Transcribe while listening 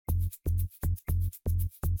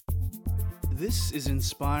This is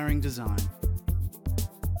Inspiring Design,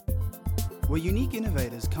 where unique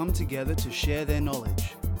innovators come together to share their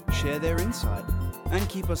knowledge, share their insight, and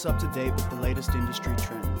keep us up to date with the latest industry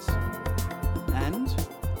trends. And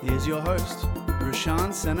here's your host,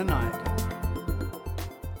 Roshan Senanayake.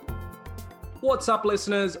 What's up,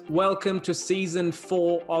 listeners? Welcome to Season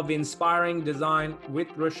 4 of Inspiring Design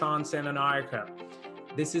with Roshan Senanayake.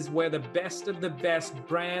 This is where the best of the best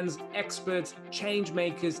brands, experts, change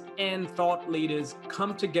makers, and thought leaders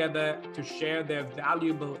come together to share their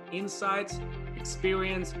valuable insights,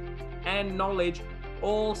 experience, and knowledge,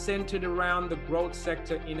 all centered around the growth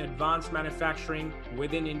sector in advanced manufacturing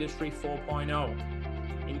within Industry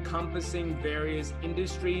 4.0, encompassing various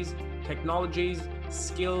industries, technologies,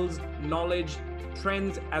 skills, knowledge,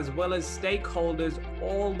 trends, as well as stakeholders,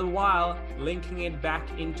 all the while linking it back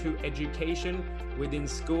into education within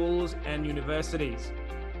schools and universities.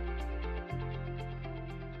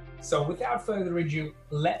 So without further ado,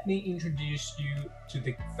 let me introduce you to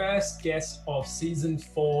the first guest of Season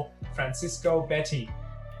 4, Francisco Betti,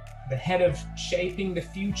 the head of shaping the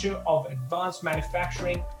future of advanced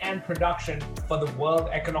manufacturing and production for the World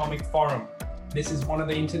Economic Forum. This is one of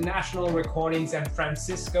the international recordings, and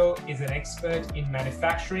Francisco is an expert in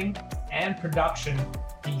manufacturing and production.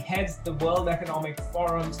 He heads the World Economic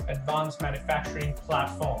Forum's Advanced Manufacturing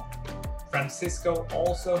Platform. Francisco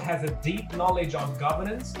also has a deep knowledge on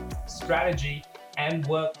governance, strategy, and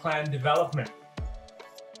work plan development.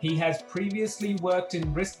 He has previously worked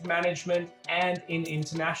in risk management and in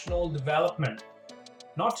international development.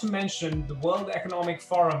 Not to mention, the World Economic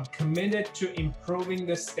Forum, committed to improving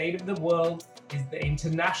the state of the world, is the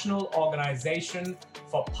international organization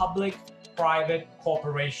for public-private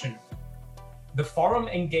cooperation. The forum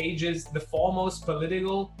engages the foremost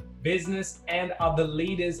political, business, and other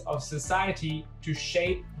leaders of society to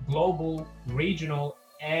shape global, regional,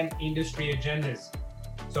 and industry agendas.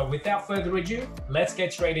 So without further ado, let's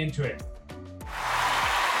get straight into it.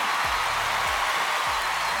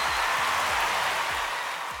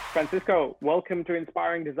 Francisco, welcome to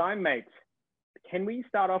Inspiring Design, mate. Can we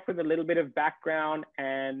start off with a little bit of background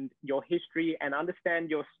and your history and understand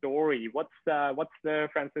your story? What's the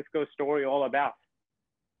Francisco story all about?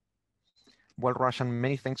 Well, Roshan,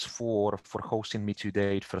 many thanks for hosting me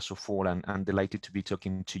today, first of all, and I'm delighted to be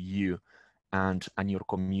talking to you and your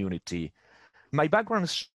community. My background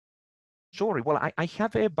story, well, I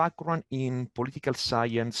have a background in political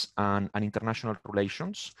science and international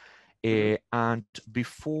relations. And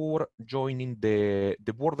before joining the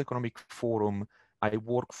World Economic Forum, I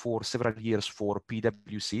worked for several years for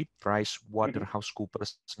PwC,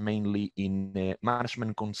 PricewaterhouseCoopers, mainly in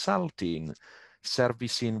management consulting,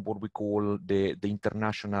 servicing what we call the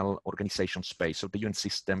international organization space, so the UN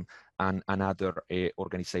system and other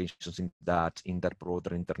organizations in that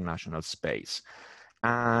broader international space.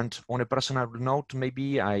 And on a personal note,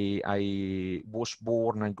 maybe I was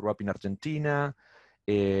born and grew up in Argentina.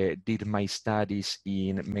 Did my studies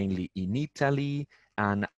mainly in Italy,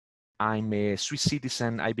 and I'm a Swiss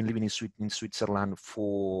citizen. I've been living in Switzerland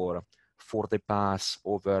for the past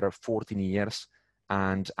over 14 years,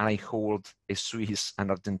 and I hold a Swiss, an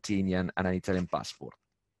Argentinian, and an Italian passport.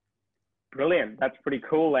 Brilliant. That's pretty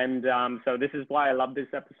cool. And so this is why I love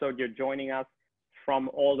this episode. You're joining us from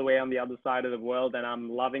all the way on the other side of the world, and I'm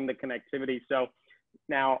loving the connectivity. So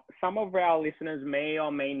now, some of our listeners may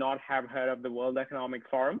or may not have heard of the World Economic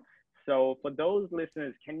Forum. So for those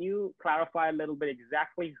listeners, can you clarify a little bit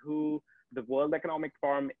exactly who the World Economic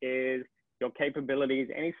Forum is, your capabilities,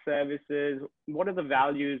 any services? What are the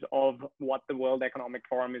values of what the World Economic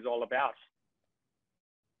Forum is all about?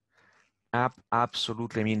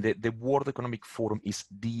 Absolutely. I mean, the World Economic Forum is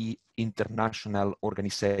the international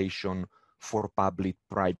organization for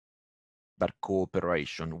public-private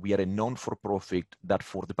cooperation. We are a non-for-profit that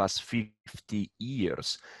for the past 50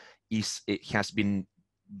 years has been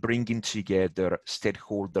bringing together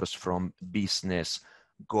stakeholders from business,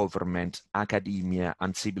 government, academia,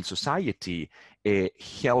 and civil society,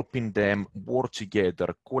 helping them work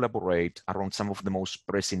together, collaborate around some of the most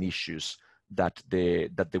pressing issues that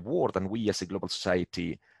the world and we as a global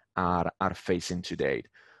society are facing today.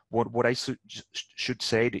 What I should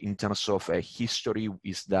say in terms of a history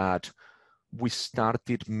is that we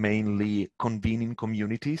started mainly convening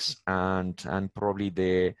communities, and probably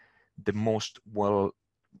the most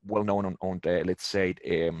well-known on the, let's say,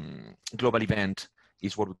 global event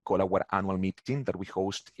is what we call our annual meeting that we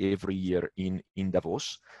host every year in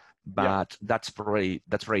Davos. But that's probably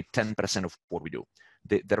 10% of what we do.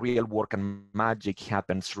 The real work and magic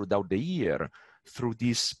happens throughout the year through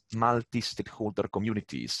these multi-stakeholder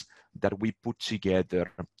communities that we put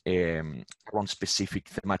together around specific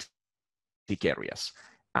thematic therapeutic areas.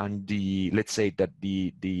 And let's say that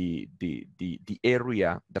the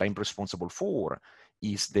area that I'm responsible for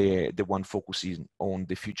is the one focusing on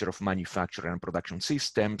the future of manufacturing and production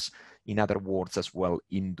systems. In other words, as well,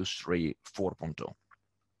 Industry 4.0.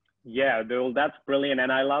 Yeah, Bill, that's brilliant,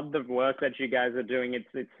 and I love the work that you guys are doing.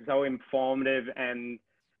 It's so informative, and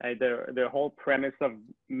the whole premise of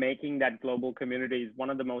making that global community is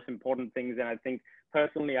one of the most important things. And I think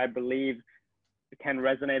personally, I believe it can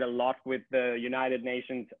resonate a lot with the United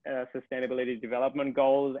Nations Sustainability Development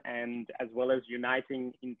Goals, and as well as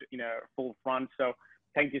uniting in a full front. So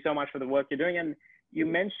thank you so much for the work you're doing. And you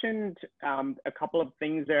mentioned a couple of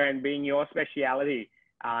things there, and being your speciality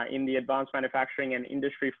in the advanced manufacturing and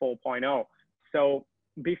Industry 4.0. So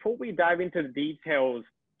before we dive into the details,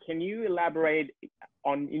 can you elaborate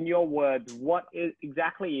on, in your words, what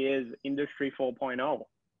exactly is Industry 4.0?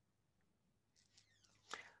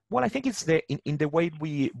 Well, I think it's in the way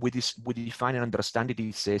we define and understand it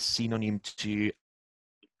is a synonym to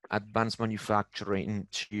advanced manufacturing,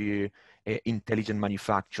 to intelligent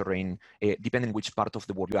manufacturing, depending which part of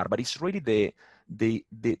the world you are. But it's really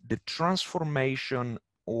the transformation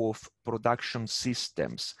of production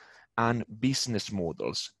systems and business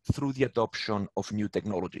models through the adoption of new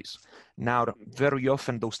technologies. Now, very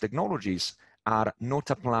often those technologies are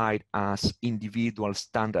not applied as individual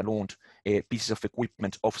standalone pieces of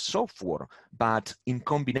equipment of software, but in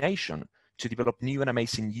combination to develop new and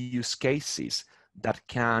amazing use cases that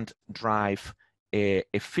can drive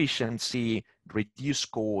efficiency, reduce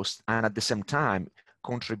cost, and at the same time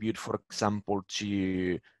contribute, for example,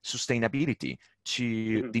 to sustainability,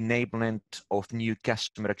 to the enablement of new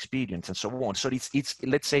customer experience, and so on. So it's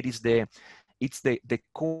let's say it's the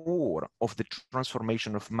core of the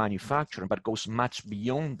transformation of manufacturing, but goes much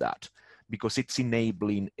beyond that, because it's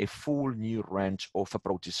enabling a full new range of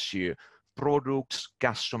approaches to products,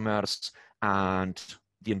 customers, and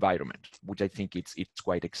the environment, which I think it's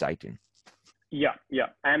quite exciting. Yeah,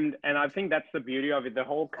 and I think that's the beauty of it, the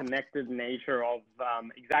whole connected nature of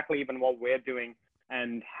exactly even what we're doing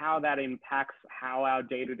and how that impacts how our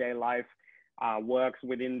day-to-day life works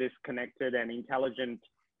within this connected and intelligent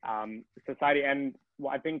society. And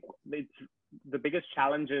I think the biggest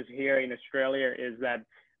challenges here in Australia is that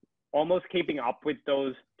almost keeping up with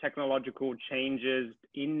those technological changes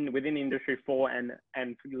within Industry 4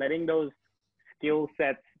 and letting those skill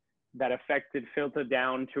sets that affected filter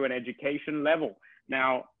down to an education level.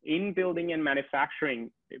 Now, in building and manufacturing,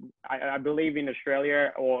 I believe in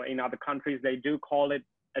Australia or in other countries, they do call it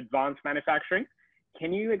advanced manufacturing.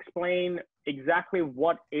 Can you explain exactly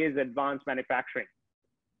what is advanced manufacturing?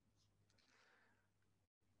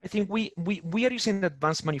 I think we are using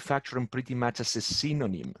advanced manufacturing pretty much as a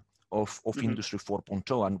synonym of Industry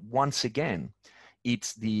 4.0. And once again,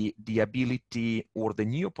 it's the ability or the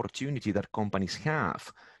new opportunity that companies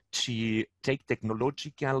have to take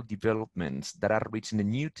technological developments that are reaching a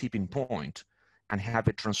new tipping point and have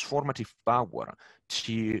a transformative power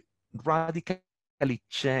to radically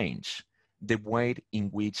change the way in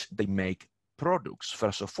which they make products,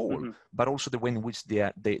 first of all, but also the way in which they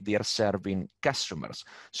are serving customers.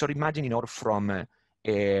 So imagine, from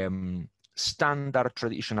a standard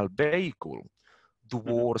traditional vehicle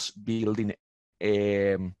towards building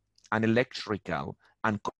an electrical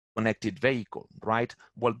and connected vehicle, right?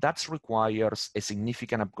 Well, that requires a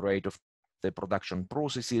significant upgrade of the production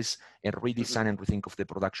processes and redesign and rethink of the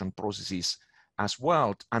production processes as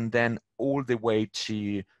well. And then all the way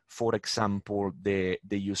to, for example, the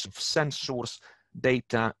use of sensors,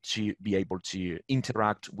 data to be able to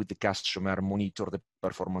interact with the customer, monitor the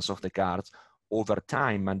performance of the cars over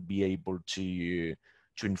time, and be able to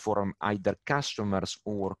inform either customers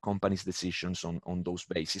or companies' decisions on those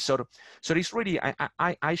bases. So it's really,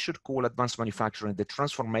 I should call advanced manufacturing the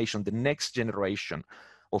transformation, the next generation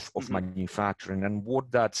of manufacturing, and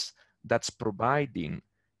what that's providing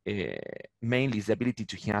mainly is the ability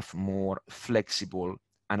to have more flexible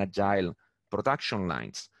and agile production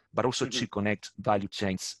lines, but also to connect value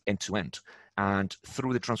chains end to end. And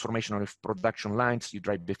through the transformation of production lines, you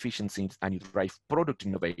drive efficiency and you drive product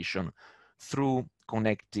innovation. Through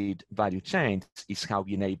connected value chains is how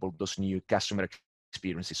you enable those new customer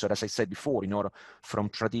experiences. So as I said before, from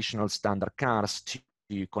traditional standard cars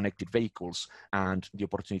to connected vehicles and the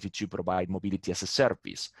opportunity to provide mobility as a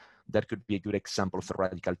service, that could be a good example of a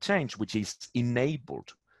radical change, which is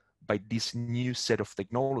enabled by this new set of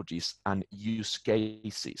technologies and use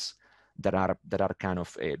cases that are kind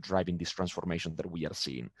of driving this transformation that we are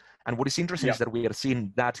seeing. And what is interesting is that we are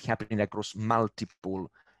seeing that happening across multiple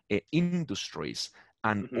industries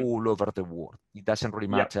and all over the world. It doesn't really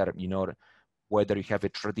matter, whether you have a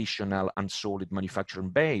traditional and solid manufacturing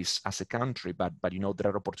base as a country, but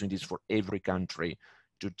there are opportunities for every country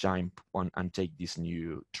to jump on and take this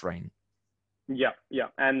new train. Yeah,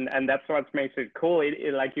 and that's what makes it cool.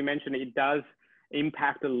 It, like you mentioned, it does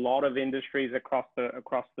impact a lot of industries across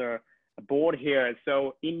the board here.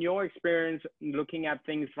 So, in your experience, looking at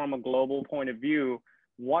things from a global point of view,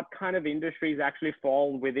 what kind of industries actually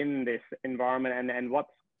fall within this environment, and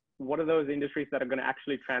what are those industries that are going to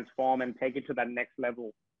actually transform and take it to that next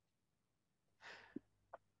level?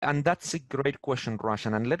 And that's a great question,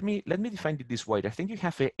 Roshan. And let me define it this way. I think you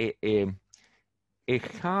have a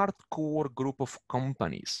hardcore group of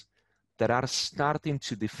companies that are starting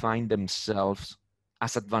to define themselves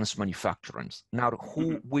as advanced manufacturers. Now,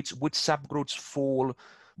 which subgroups fall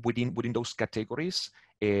within those categories?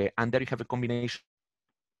 And there you have a combination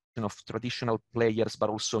of traditional players, but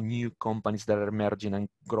also new companies that are emerging and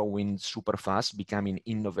growing super fast, becoming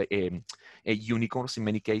unicorns in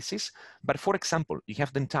many cases. But for example, you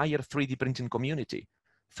have the entire 3D printing community.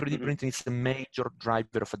 3D printing is a major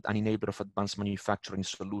driver of an enabler of advanced manufacturing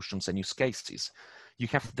solutions and use cases. You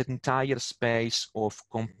have the entire space of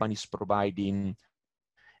companies providing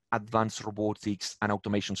advanced robotics and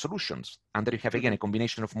automation solutions. And there you have, again, a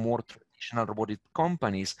combination of more traditional robotic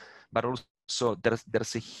companies, but also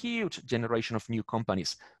there's a huge generation of new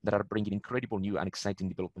companies that are bringing incredible new and exciting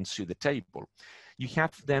developments to the table. You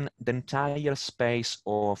have then the entire space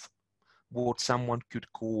of what someone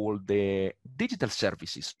could call the digital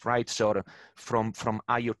services, right? So from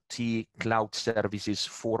IoT cloud services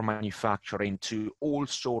for manufacturing to all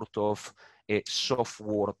sort of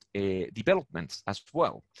software developments as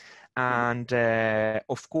well. And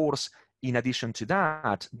of course, in addition to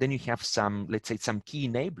that, then you have some, let's say, some key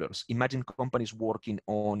enablers. Imagine companies working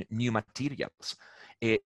on new materials.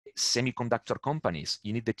 Semiconductor companies,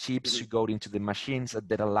 you need the chips to go into the machines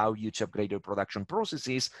that allow you to upgrade your production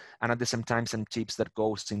processes, and at the same time some chips that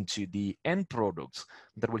goes into the end products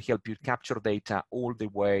that will help you capture data all the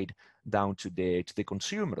way down to the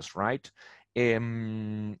consumers, right?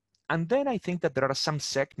 And then I think that there are some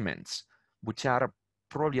segments which are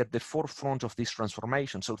probably at the forefront of this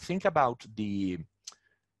transformation. So think about the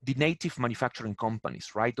native manufacturing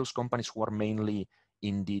companies, right? Those companies who are mainly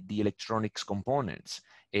in the electronics components,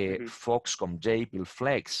 Foxconn, Jabil,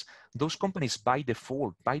 Flex, those companies by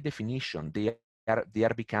default, by definition, they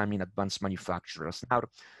are becoming advanced manufacturers. Now,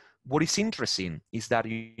 what is interesting is that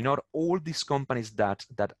all these companies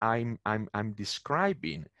that I'm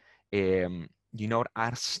describing,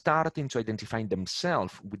 are starting to identify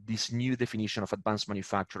themselves with this new definition of advanced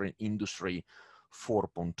manufacturing industry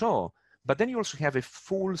 4.0. But then you also have a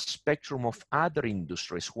full spectrum of other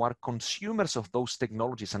industries who are consumers of those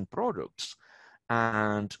technologies and products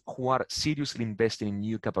and who are seriously investing in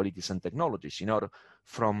new capabilities and technologies,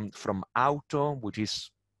 from auto, which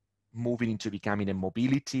is moving into becoming a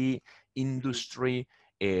mobility industry,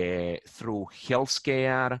 through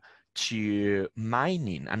healthcare, to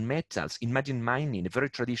mining and metals. Imagine mining, a very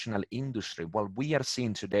traditional industry. Well, we are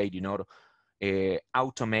seeing today,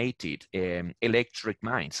 automated electric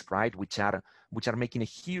mines, right? Which are making a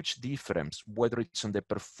huge difference, whether it's on the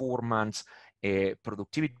performance,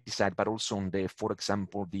 productivity side, but also on the, for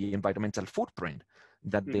example, the environmental footprint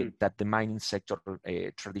that the mining sector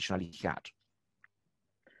traditionally had.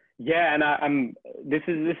 Yeah, and this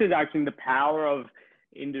is actually the power of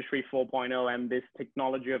Industry 4.0 and this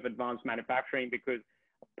technology of advanced manufacturing, because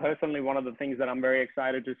personally, one of the things that I'm very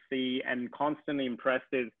excited to see and constantly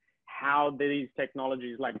impressed is how these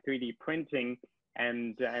technologies like 3D printing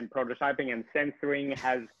and prototyping and sensoring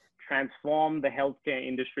has transformed the healthcare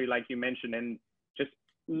industry, like you mentioned, and just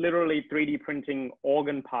literally 3D printing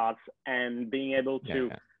organ parts and being able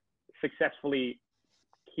to successfully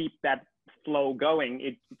keep that flow going.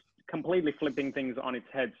 It's completely flipping things on its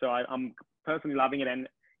head. So I'm personally loving it. And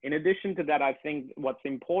in addition to that, I think what's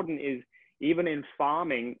important is even in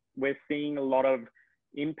farming, we're seeing a lot of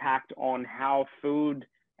impact on how food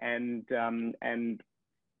and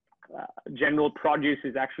general produce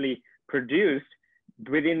is actually produced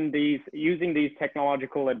within using these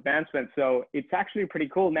technological advancements. So it's actually pretty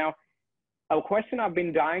cool. Now, a question I've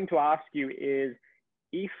been dying to ask you is,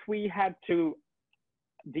 if we had to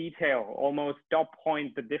detail, almost dot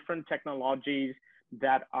point, the different technologies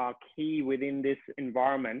that are key within this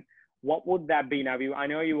environment, what would that be? Now, I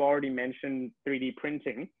know you already mentioned 3D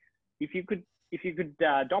printing. If you could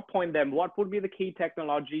dot point them, what would be the key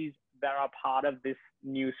technologies that are part of this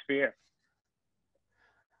new sphere?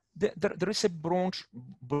 There is a broad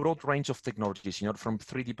range of technologies, from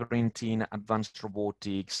 3D printing, advanced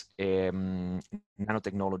robotics,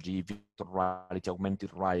 nanotechnology, virtual reality,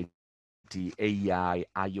 augmented reality, mobility, AI,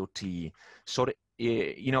 IoT. So,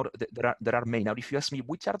 you know, there are many. Now, if you ask me,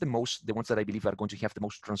 which are the ones that I believe are going to have the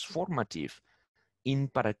most transformative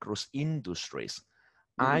impact across industries,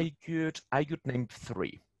 I could name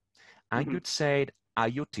three. I could say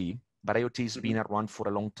IoT, but IoT has been around for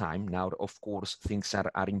a long time now. Of course, things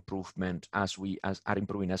are improving as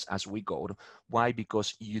we go. Why?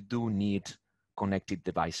 Because you do need connected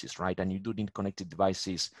devices, right? And you do need connected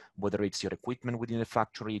devices, whether it's your equipment within the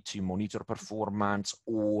factory to monitor performance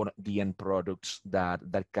or the end products that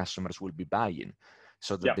customers will be buying,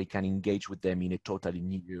 so that they can engage with them in a totally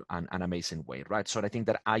new and amazing way, right? So I think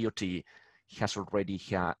that IoT has already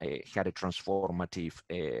had a transformative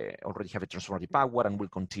power and will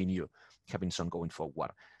continue having some going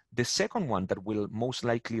forward. The second one that will most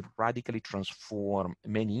likely radically transform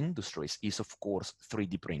many industries is, of course,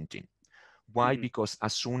 3D printing. Why? Because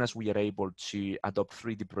as soon as we are able to adopt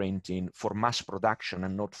 3D printing for mass production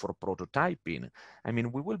and not for prototyping, I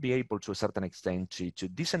mean, we will be able to a certain extent to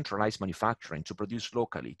decentralize manufacturing, to produce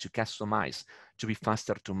locally, to customize, to be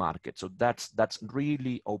faster to market. So that's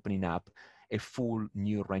really opening up a full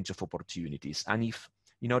new range of opportunities. And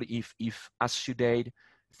if as today,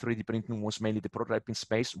 3D printing was mainly the prototyping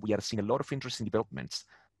space, we are seeing a lot of interesting developments,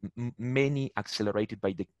 many accelerated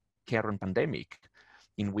by the current pandemic,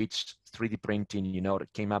 in which 3D printing,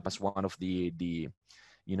 came up as one of the key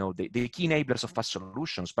enablers of fast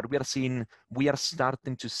solutions. But we are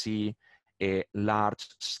starting to see a large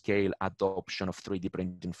scale adoption of 3D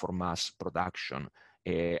printing for mass production.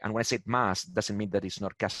 And when I say mass, doesn't mean that it's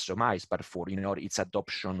not customized, but for its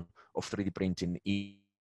adoption of 3D printing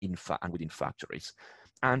and within factories.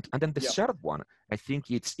 And then the third one, I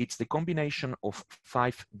think it's the combination of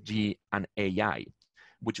 5G and AI,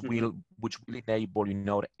 which will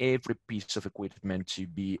enable every piece of equipment to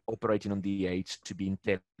be operating on the edge, to be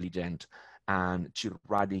intelligent, and to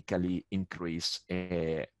radically increase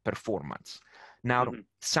performance. Now,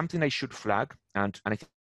 something I should flag, and I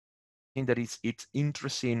think that it's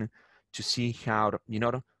interesting to see how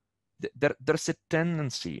there's a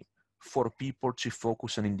tendency for people to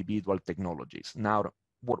focus on individual technologies. Now,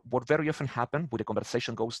 what very often happens when the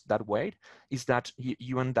conversation goes that way is that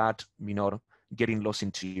you end up getting lost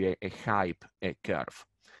into a hype curve.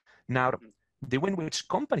 Now, the way in which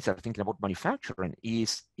companies are thinking about manufacturing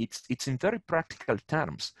is it's in very practical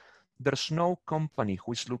terms. There's no company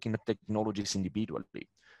who is looking at technologies individually.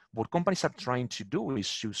 What companies are trying to do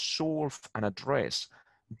is to solve and address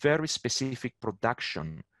very specific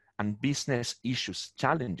production and business issues,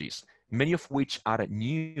 challenges, many of which are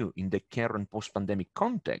new in the current post-pandemic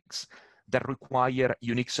context, that require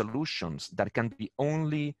unique solutions that can be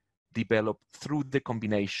only developed through the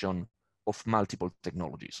combination of multiple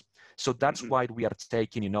technologies. So that's why we are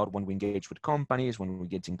taking, when we engage with companies, when we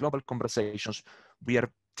get in global conversations, we are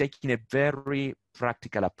taking a very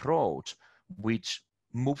practical approach, which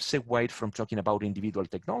moves away from talking about individual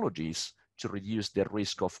technologies to reduce the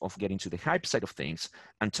risk of getting to the hype side of things,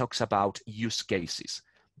 and talks about use cases,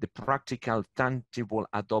 the practical, tangible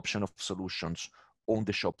adoption of solutions on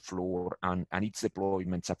the shop floor and its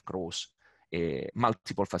deployments across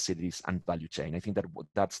multiple facilities and value chain. I think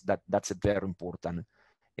that's a very important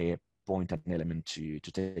point and element to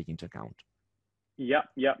take into account. Yeah,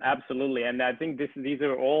 absolutely. And I think these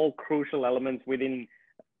are all crucial elements within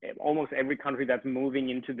almost every country that's moving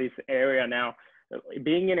into this area now.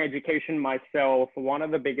 Being in education myself, one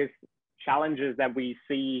of the biggest challenges that we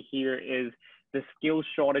see here is the skill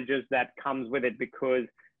shortages that comes with it, because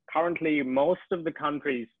currently most of the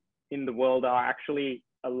countries in the world are actually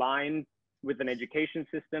aligned with an education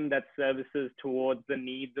system that services towards the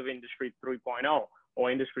needs of Industry 3.0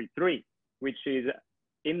 or Industry 3, which is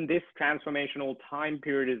in this transformational time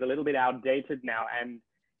period is a little bit outdated now, and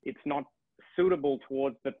it's not suitable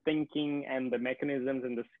towards the thinking and the mechanisms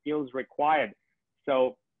and the skills required.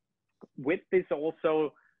 So with this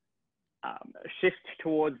also shift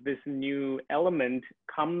towards this new element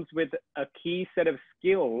comes with a key set of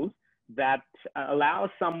skills that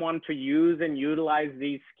allows someone to use and utilize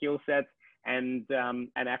these skill sets and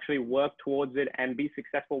actually work towards it and be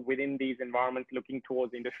successful within these environments looking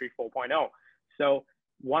towards Industry 4.0. So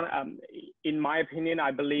in my opinion,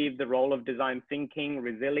 I believe the role of design thinking,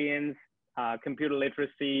 resilience, computer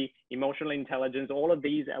literacy, emotional intelligence, all of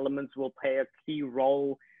these elements will play a key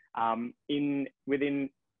role within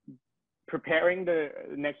preparing the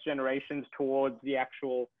next generations towards the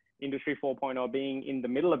actual Industry 4.0, being in the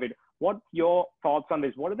middle of it. What's your thoughts on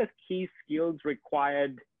this? What are the key skills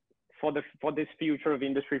required for this future of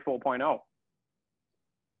Industry 4.0?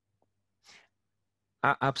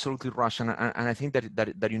 Absolutely, Russian, and I think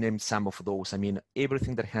that you named some of those. I mean,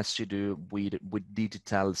 everything that has to do with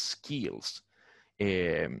digital skills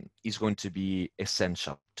is going to be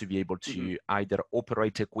essential to be able to either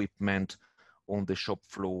operate equipment on the shop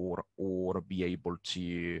floor or be able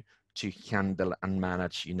to handle and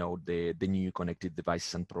manage, the new connected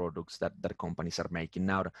devices and products that companies are making.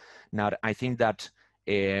 Now I think that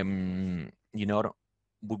we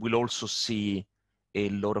will also see a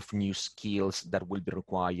lot of new skills that will be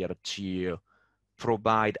required to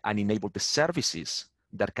provide and enable the services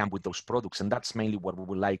that come with those products. And that's mainly what we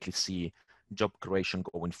will likely see job creation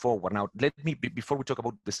going forward. Now, let me, before we talk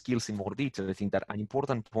about the skills in more detail, I think that an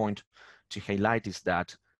important point to highlight is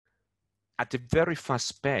that at a very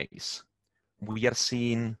fast pace, we are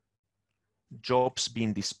seeing jobs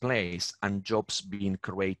being displaced and jobs being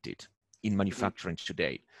created in manufacturing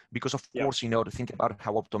today. Because of course, think about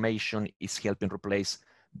how automation is helping replace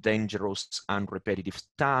dangerous and repetitive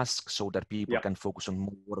tasks so that people can focus on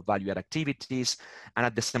more value-add activities. And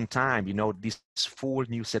at the same time, this full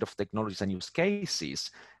new set of technologies and use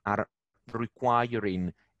cases are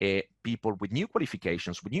requiring people with new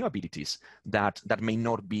qualifications, with new abilities that may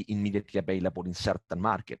not be immediately available in certain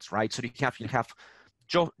markets, right? So you have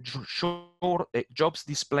jobs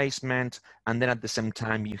displacement, and then at the same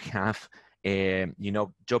time you have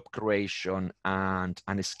job creation and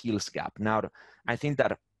a skills gap. Now, I think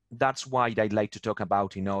that's why I like to talk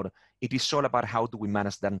about, it is all about how do we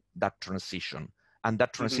manage that transition. And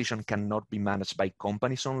that transition cannot be managed by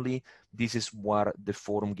companies only. This is where the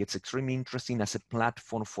forum gets extremely interesting as a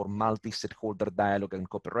platform for multi-stakeholder dialogue and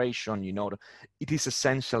cooperation. It is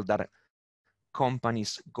essential that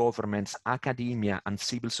companies, governments, academia, and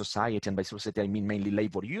civil society, and by civil society I mean mainly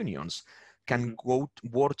labor unions, can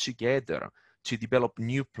work together to develop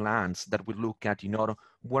new plans that will look at,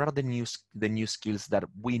 what are the new skills that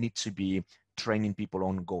we need to be training people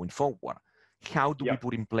on going forward. How do we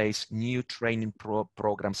put in place new training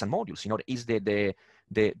programs and modules? Is the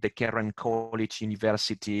current college,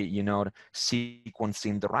 university,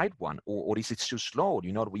 sequencing the right one, or is it too slow?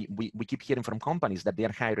 We keep hearing from companies that they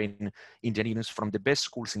are hiring engineers from the best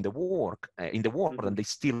schools in the world, and they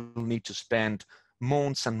still need to spend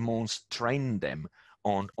months and months training them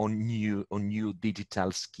on new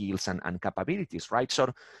digital skills and capabilities, right?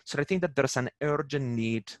 So I think that there's an urgent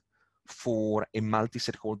need for a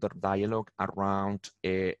multi-stakeholder dialogue around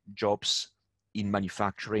jobs in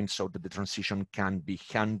manufacturing so that the transition can be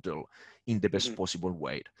handled in the best possible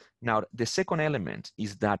way. Now, the second element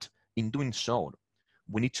is that in doing so,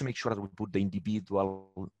 we need to make sure that we put the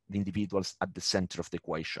individuals at the center of the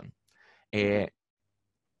equation. The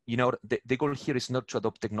goal here is not to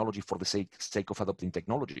adopt technology for the sake of adopting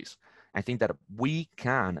technologies. I think that we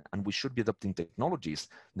can and we should be adopting technologies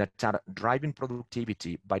that are driving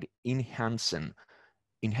productivity by enhancing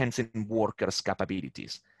workers'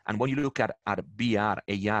 capabilities. And when you look at VR,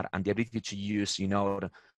 AR, and the ability to use,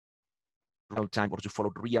 real time or to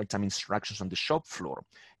follow real-time instructions on the shop floor,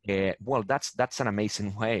 well, that's an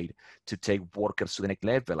amazing way to take workers to the next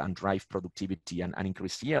level and drive productivity and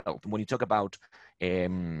increase yield. When you talk about, the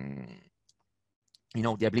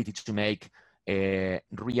ability to make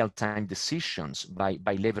real-time decisions by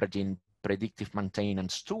leveraging predictive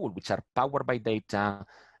maintenance tools, which are powered by data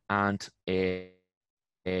and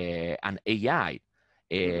AI.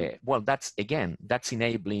 Well, that's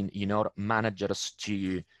enabling managers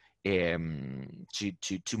to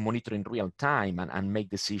monitor in real time and make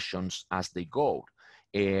decisions as they go.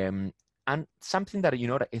 And something that,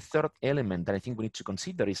 a third element that I think we need to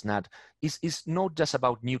consider is not just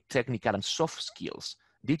about new technical and soft skills,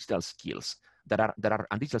 digital skills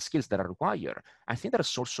and digital skills that are required. I think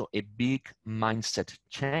there's also a big mindset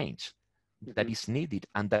change that is needed,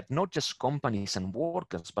 and that not just companies and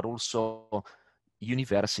workers, but also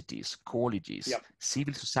universities, colleges,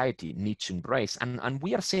 civil society need to embrace. And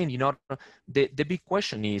we are saying, the big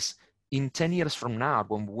question is, in 10 years from now,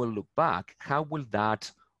 when we will look back, how will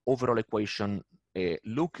that overall equation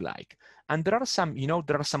look like? And there are some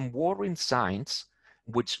worrying signs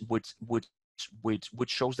which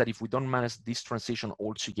shows that if we don't manage this transition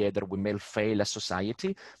altogether, we may fail as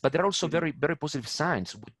society. But there are also very, very positive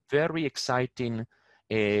signs with very exciting,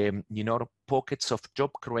 pockets of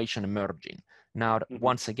job creation emerging. Now,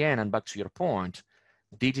 once again, and back to your point,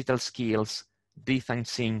 digital skills, design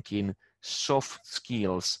thinking, soft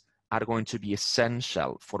skills are going to be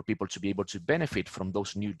essential for people to be able to benefit from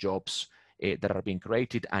those new jobs that are being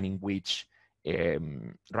created, and in which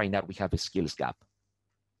right now we have a skills gap.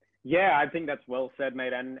 Yeah, I think that's well said,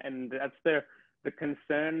 mate. And that's the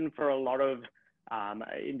concern for a lot of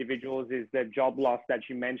individuals, is the job loss that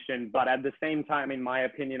you mentioned. But at the same time, in my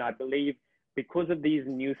opinion, I believe because of these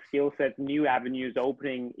new skill sets, new avenues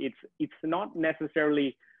opening, it's not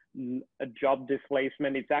necessarily a job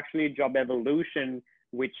displacement. It's actually a job evolution,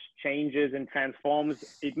 which changes and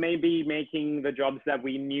transforms. It may be making the jobs that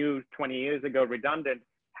we knew 20 years ago redundant.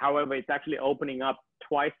 However, it's actually opening up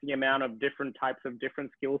twice the amount of different types of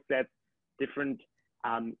different skill sets, different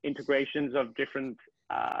integrations of different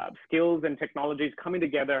skills and technologies coming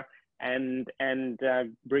together and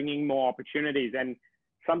bringing more opportunities. And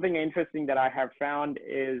something interesting that I have found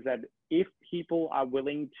is that if people are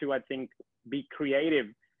willing to, I think, be creative,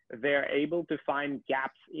 they're able to find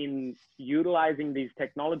gaps in utilizing these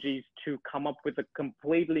technologies to come up with a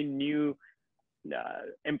completely new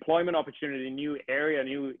employment opportunity, new area,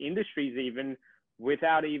 new industries, even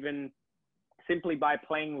without even simply by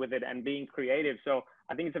playing with it and being creative. So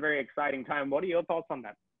I think it's a very exciting time. What are your thoughts on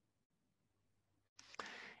that?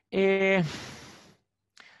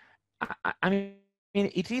 I mean,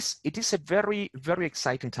 it is a very, very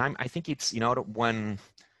exciting time. I think it's, when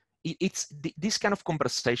these kind of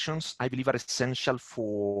conversations, I believe, are essential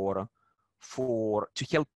to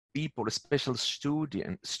help people, especially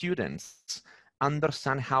students,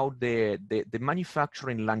 understand how the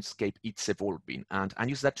manufacturing landscape is evolving and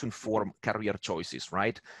use that to inform career choices,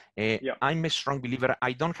 right? I'm a strong believer.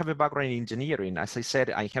 I don't have a background in engineering. As I said,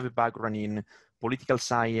 I have a background in political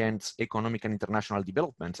science, economic and international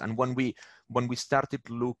development. And when we started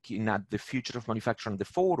looking at the future of manufacturing, the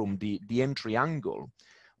forum, the entry angle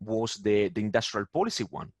was the industrial policy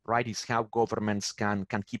one, right? Is how governments can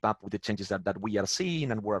keep up with the changes that we are seeing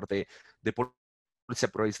and where the policy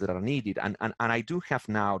approaches that are needed. And I do have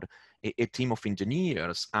now a team of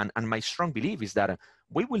engineers, and my strong belief is that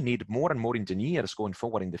we will need more and more engineers going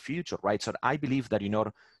forward in the future, right? So I believe that,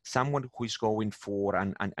 someone who is going for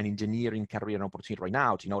an engineering career opportunity right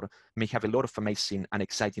now, may have a lot of amazing and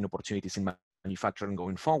exciting opportunities in manufacturing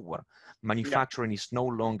going forward. Manufacturing is no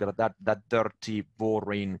longer that dirty,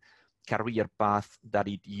 boring career path that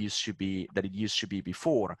it used to be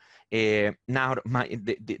before. Now,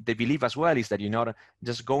 the belief as well is that,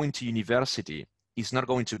 just going to university is not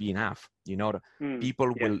going to be enough.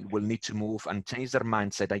 People will need to move and change their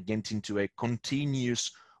mindset and get into a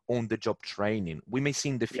continuous on-the-job training. We may see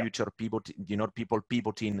in the future people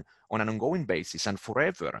pivoting on an ongoing basis and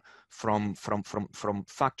forever from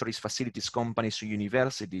factories, facilities, companies to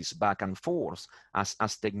universities, back and forth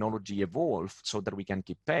as technology evolves so that we can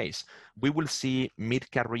keep pace. We will see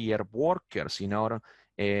mid-career workers,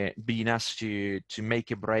 being asked to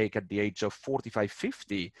make a break at the age of 45,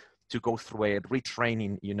 50 to go through a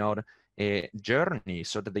retraining, journey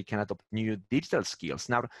so that they can adopt new digital skills.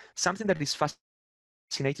 Now, something that is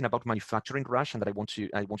fascinating about manufacturing, Rush, and that I want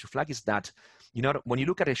to flag is that, when you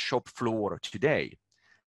look at a shop floor today,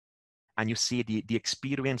 and you see the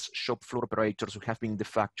experienced shop floor operators who have been in the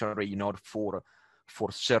factory, for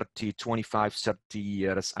 25, 30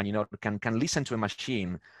 years, and can listen to a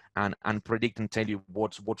machine and predict and tell you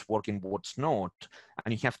what's working, what's not.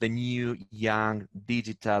 And you have the new young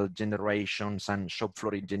digital generations and shop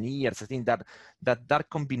floor engineers. I think that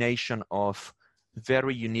combination of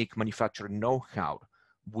very unique manufacturing know-how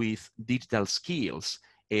with digital skills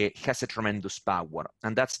has a tremendous power.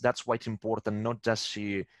 And that's why it's important not just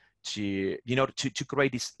to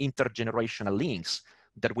create these intergenerational links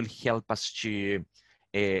that will help us to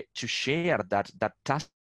share that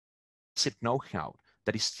tacit know-how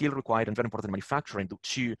that is still required and very important in manufacturing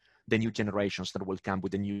to the new generations that will come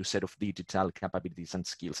with a new set of digital capabilities and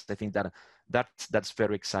skills. I think that's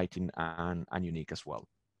very exciting and unique as well.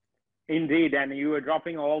 Indeed, and you were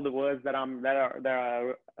dropping all the words that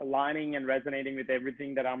are aligning and resonating with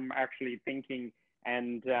everything that I'm actually thinking.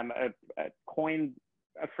 And a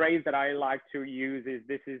phrase that I like to use is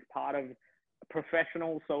this is part of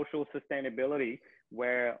professional social sustainability,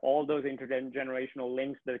 where all those intergenerational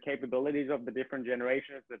links, the capabilities of the different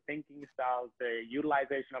generations, the thinking styles, the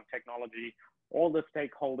utilization of technology, all the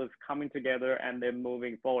stakeholders coming together and they're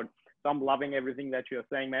moving forward. So I'm loving everything that you're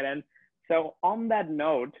saying, Matt. And so on that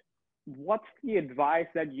note, what's the advice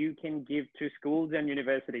that you can give to schools and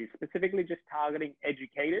universities, specifically just targeting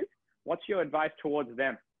educators? What's your advice towards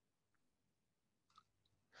them?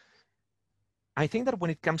 I think that when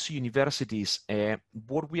it comes to universities,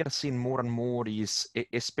 what we are seeing more and more is,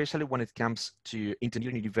 especially when it comes to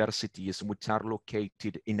engineering universities, which are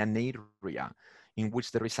located in an area in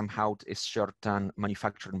which there is somehow a certain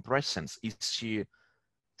manufacturing presence, is to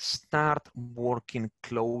start working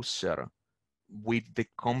closer with the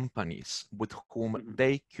companies with whom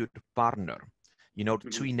they could partner,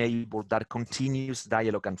 to enable that continuous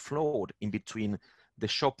dialogue and flow in between the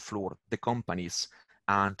shop floor, the companies,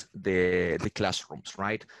 and the classrooms,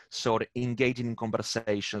 right? So engaging in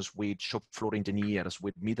conversations with shop floor engineers,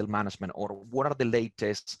 with middle management, or what are the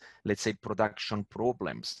latest, let's say, production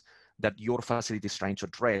problems that your facility is trying to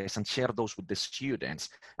address, and share those with the students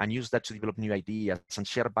and use that to develop new ideas and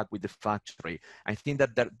share back with the factory. I think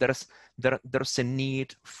that there's a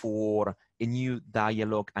need for a new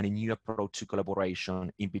dialogue and a new approach to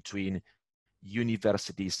collaboration in between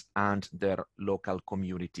universities and their local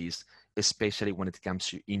communities, especially when it comes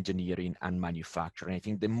to engineering and manufacturing. I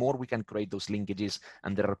think the more we can create those linkages,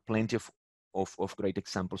 and there are plenty of great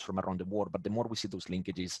examples from around the world, but the more we see those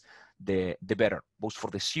linkages, the better, both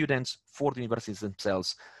for the students, for the universities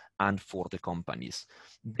themselves, and for the companies.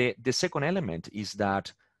 The second element is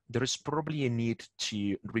that there is probably a need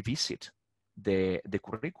to revisit the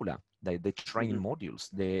curricula, the training modules,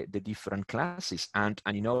 the different classes, and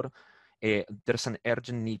there's an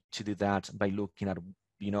urgent need to do that by looking at,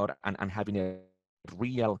 and having a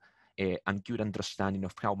real and good understanding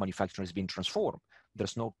of how manufacturing is being transformed.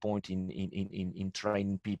 There's no point in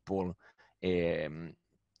training people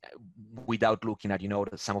without looking at,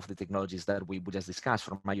 some of the technologies that we just discussed,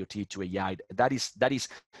 from IoT to AI.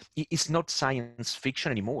 It's not science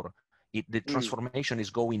fiction anymore. The transformation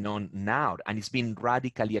is going on now, and it's been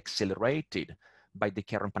radically accelerated by the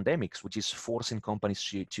current pandemics, which is forcing companies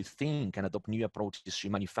to think and adopt new approaches to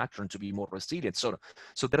manufacturing to be more resilient. So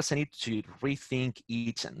there's a need to rethink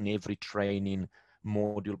each and every training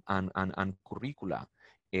module and curricula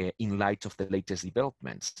in light of the latest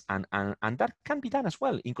developments. And that can be done as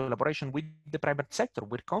well in collaboration with the private sector,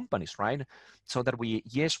 with companies, right? So that we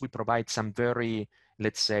provide some very,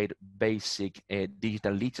 let's say, basic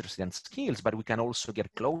digital literacy and skills, but we can also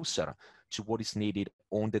get closer to what is needed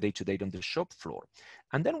on the day-to-day on the shop floor.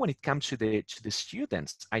 And then when it comes to the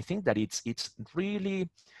students, I think that it's really,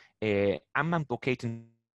 I'm advocating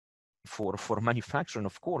for manufacturing,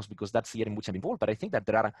 of course, because that's the area in which I'm involved, but I think that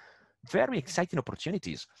there are very exciting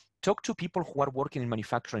opportunities. Talk to people who are working in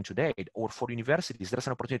manufacturing today, or for universities, there's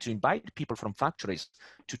an opportunity to invite people from factories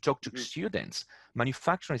to talk to students.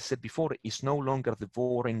 Manufacturing, as I said before, is no longer the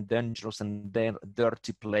boring, dangerous, and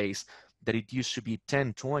dirty place that it used to be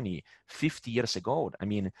 10, 20, 50 years ago. I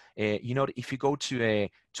mean, if you go to a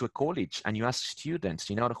college and you ask students,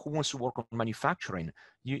 who wants to work on manufacturing,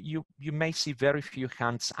 you may see very few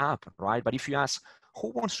hands up, right? But if you ask, who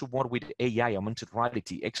wants to work with AI, augmented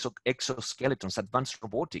reality, exoskeletons, advanced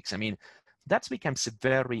robotics? I mean, that becomes a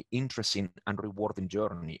very interesting and rewarding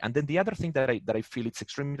journey. And then the other thing that I feel it's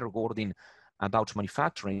extremely rewarding about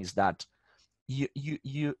manufacturing is that you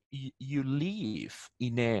live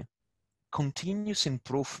in a continuous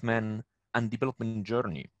improvement and development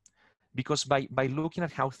journey. Because by looking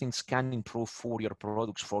at how things can improve for your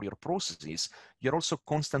products, for your processes, you're also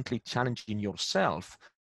constantly challenging yourself.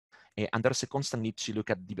 And there's a constant need to look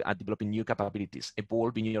at developing new capabilities,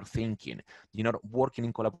 evolving your thinking, working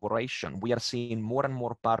in collaboration. We are seeing more and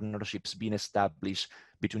more partnerships being established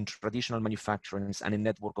between traditional manufacturers and a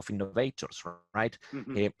network of innovators, right?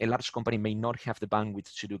 A large company may not have the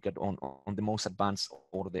bandwidth to look at on the most advanced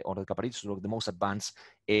or the capabilities to look at the most advanced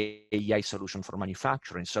AI solution for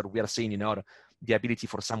manufacturing. So we are seeing, the ability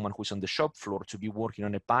for someone who's on the shop floor to be working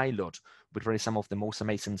on a pilot with really some of the most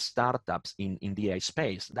amazing startups in the AI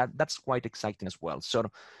space. That's quite exciting as well. So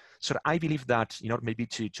I believe that, maybe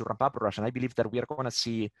to wrap up, Roshan, I believe that we are going to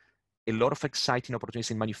see a lot of exciting opportunities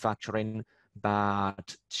in manufacturing,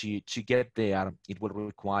 but to get there, it will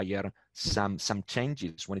require some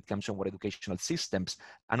changes when it comes to our educational systems,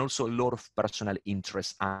 and also a lot of personal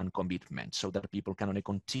interest and commitment, so that people can on a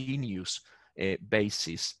continuous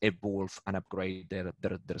basis evolve and upgrade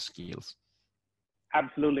their skills.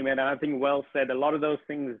 Absolutely, man. And I think well said. A lot of those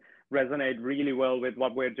things resonate really well with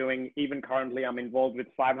what we're doing. Even currently, I'm involved with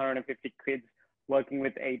 550 kids, working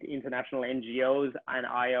with 8 international NGOs and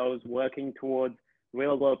IOs, working towards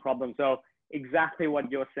real world problems. So exactly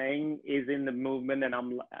what you're saying is in the movement.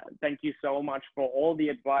 And thank you so much for all the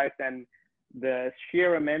advice and the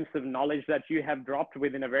sheer immense of knowledge that you have dropped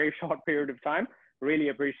within a very short period of time. Really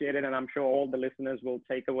appreciate it. And I'm sure all the listeners will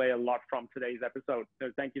take away a lot from today's episode.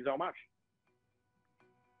 So thank you so much.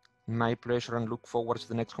 My pleasure, and look forward to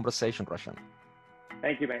the next conversation, Roshan.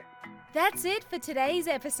 Thank you, mate. That's it for today's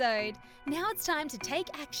episode. Now it's time to take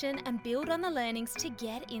action and build on the learnings to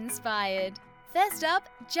get inspired. First up,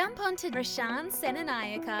 jump onto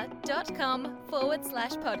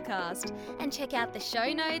rashansenanayake.com/podcast and check out the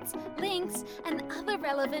show notes, links, and other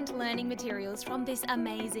relevant learning materials from this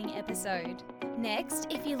amazing episode. Next,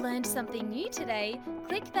 if you learned something new today,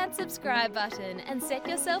 click that subscribe button and set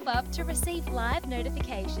yourself up to receive live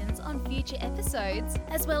notifications on future episodes,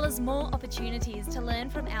 as well as more opportunities to learn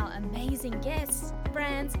from our amazing guests,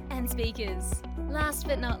 brands, and speakers. Last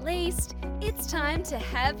but not least, it's time to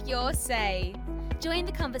have your say. Join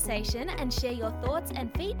the conversation and share your thoughts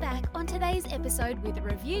and feedback on today's episode with a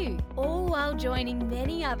review, all while joining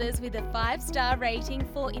many others with a 5-star rating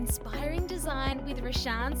for Inspiring Design with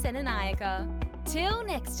Rashan Senanayake. Till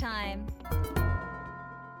next time.